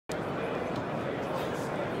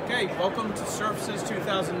Okay, welcome to Surfaces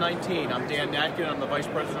 2019. I'm Dan Natkin. I'm the Vice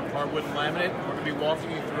President of Hardwood and Laminate. We're going to be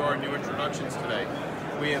walking you through our new introductions today.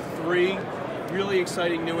 We have three really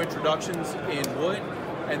exciting new introductions in wood,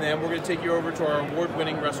 and then we're going to take you over to our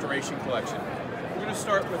award-winning restoration collection. We're going to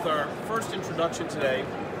start with our first introduction today.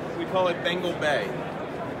 We call it Bengal Bay.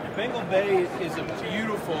 Bengal Bay is a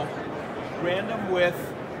beautiful random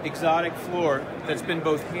width exotic floor that's been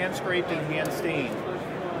both hand scraped and hand stained.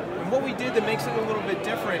 And what we did that makes it a little bit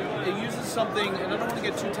different, it uses something, and I don't want to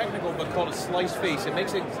get too technical, but called a slice face. It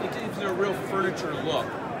gives it a real furniture look.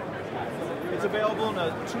 It's available in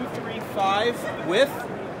a 2-3-5 width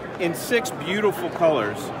in 6 beautiful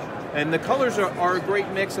colors. And the colors are a great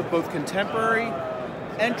mix of both contemporary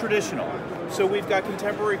and traditional. So we've got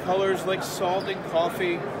contemporary colors like salt and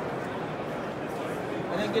coffee,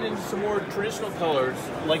 and then get into some more traditional colors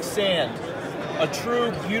like sand, a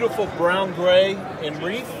true beautiful brown gray in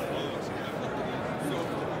wreath,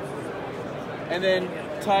 and then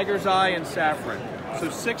tiger's eye and saffron. So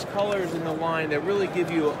 6 colors in the line that really give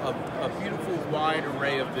you a beautiful wide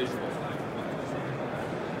array of visuals.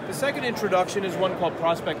 The second introduction is one called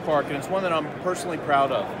Prospect Park, and it's one that I'm personally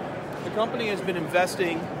proud of. The company has been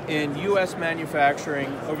investing in U.S. manufacturing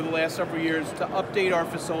over the last several years to update our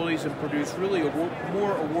facilities and produce really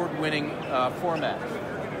more award-winning format.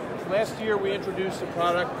 Last year we introduced a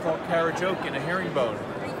product called Karajoke in a herringbone,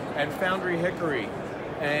 and Foundry Hickory,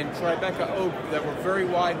 and Tribeca Oak that were very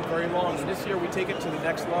wide and very long, and this year we take it to the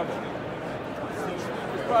next level.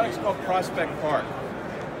 This product's called Prospect Park.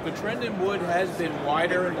 The trend in wood has been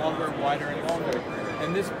wider and longer and wider and longer,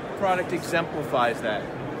 and this product exemplifies that.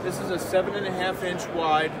 This is a 7.5-inch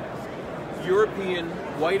wide European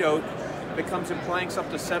white oak that comes in planks up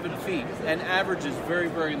to 7 feet and averages very,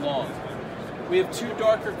 very long. We have 2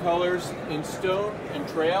 darker colors in stone and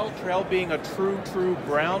trail, trail being a true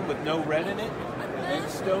brown with no red in it, and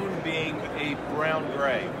stone being a brown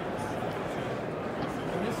gray.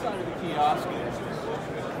 On this side of the kiosk,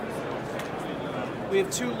 we have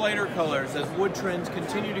 2 lighter colors as wood trends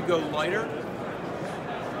continue to go lighter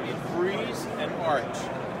in breeze and arch.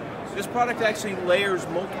 This product actually layers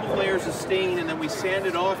multiple layers of stain, and then we sand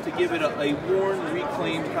it off to give it a worn,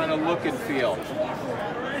 reclaimed kind of look and feel.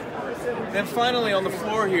 Then finally on the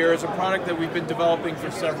floor here is a product that we've been developing for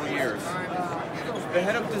several years. The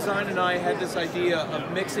head of design and I had this idea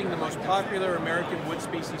of mixing the most popular American wood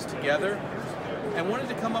species together, and wanted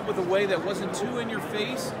to come up with a way that wasn't too in your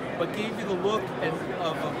face, but gave you the look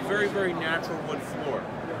of a very, very natural wood floor.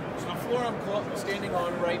 So the floor I'm standing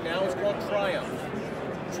on right now is called Triumph.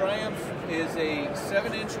 Triumph is a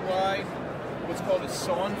 7-inch wide, what's called a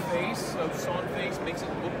sawn face. So sawn face makes it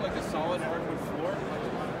look like a solid hardwood floor.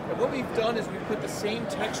 And what we've done is we've put the same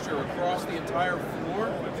texture across the entire floor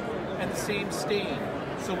and the same stain.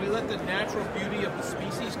 So we let the natural beauty of the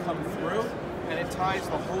species come through, and it ties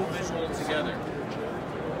the whole visual together.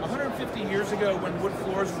 150 years ago, when wood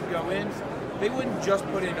floors would go in, they wouldn't just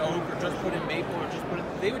put in oak or just put in maple or just put in,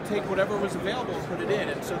 they would take whatever was available and put it in.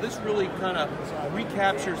 And so this really kind of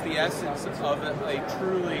recaptures the essence of a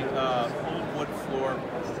truly old wood floor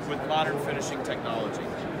with modern finishing technology.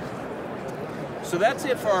 So that's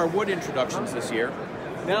it for our wood introductions this year.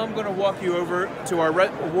 Now I'm going to walk you over to our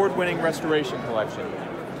award-winning restoration collection.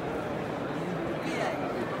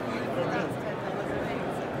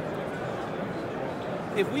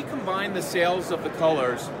 If we combine the sales of the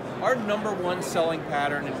colors, our #1 selling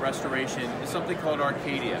pattern in restoration is something called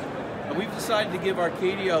Arcadia. And we've decided to give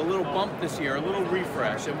Arcadia a little bump this year, a little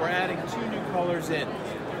refresh, and we're adding 2 new colors in.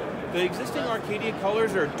 The existing Arcadia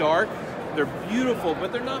colors are dark, they're beautiful,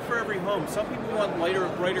 but they're not for every home. Some people want lighter,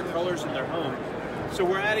 brighter colors in their home. So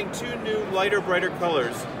we're adding 2 new lighter, brighter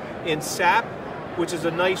colors in Sap, which is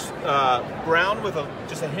a nice brown with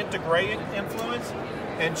just a hint of gray influence,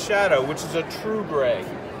 and Shadow, which is a true gray.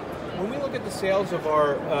 When we look at the sales of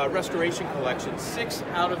our restoration collection, 6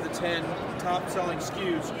 out of the 10 top-selling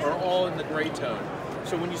SKUs are all in the gray tone.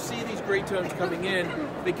 So when you see these gray tones coming in,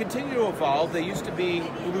 they continue to evolve. They used to be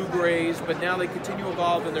blue-grays, but now they continue to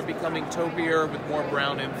evolve and they're becoming taupier with more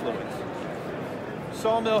brown influence.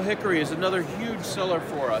 Sawmill Hickory is another huge seller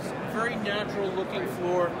for us. Very natural-looking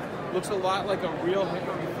floor. Looks a lot like a real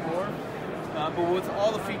hickory floor, but with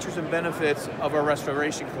all the features and benefits of our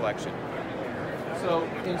restoration collection. So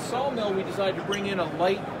in Sawmill, we decided to bring in a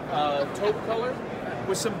light taupe color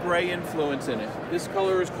with some gray influence in it. This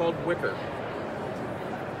color is called Wicker.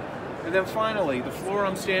 And then finally, the floor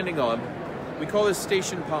I'm standing on, we call this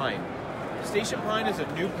Station Pine. Station Pine is a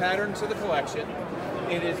new pattern to the collection.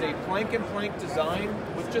 It is a plank and plank design,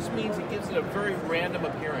 which just means it gives it a very random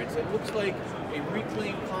appearance. It looks like a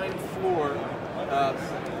reclaimed pine floor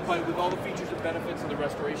but with all the features and benefits of the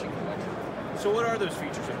Restoration Collection. So what are those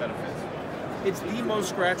features and benefits? It's the most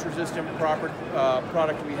scratch-resistant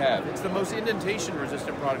product we have. It's the most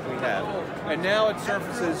indentation-resistant product we have. And now it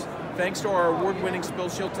surfaces, thanks to our award-winning spill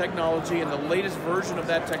shield technology, and the latest version of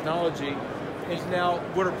that technology is now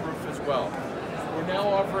waterproof as well. We're now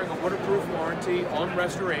offering a waterproof warranty on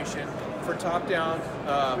restoration for top-down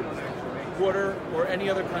water or any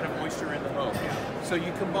other kind of moisture in the home. So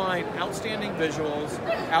you combine outstanding visuals,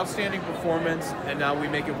 outstanding performance, and now we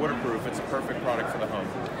make it waterproof. It's a perfect product for the home.